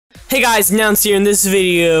Hey guys, Nounce here. In this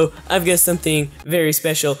video, I've got something very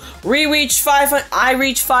special. I reached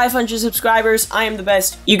 500 subscribers. I am the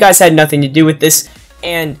best. You guys had nothing to do with this,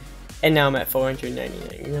 and now I'm at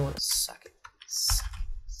 499. You know what? Suck it.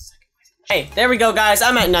 Hey, there we go, guys.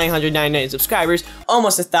 I'm at 999 subscribers,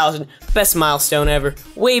 almost 1,000. Best milestone ever.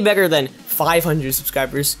 Way better than 500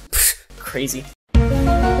 subscribers. Pfft, crazy.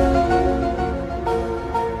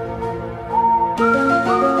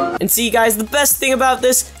 And see, guys, the best thing about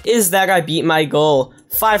this is that I beat my goal,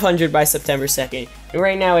 500 by September 2nd. And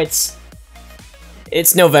right now it's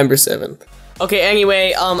November 7th. Okay,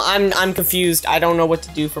 anyway, I'm confused. I don't know what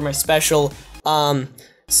to do for my special.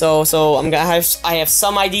 So I have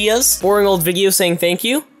some ideas. Boring old video saying thank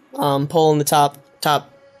you. Poll in the top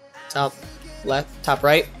left, top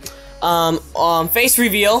right. Face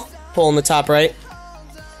reveal. Poll in the top right.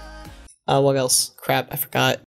 What else? Crap, I forgot.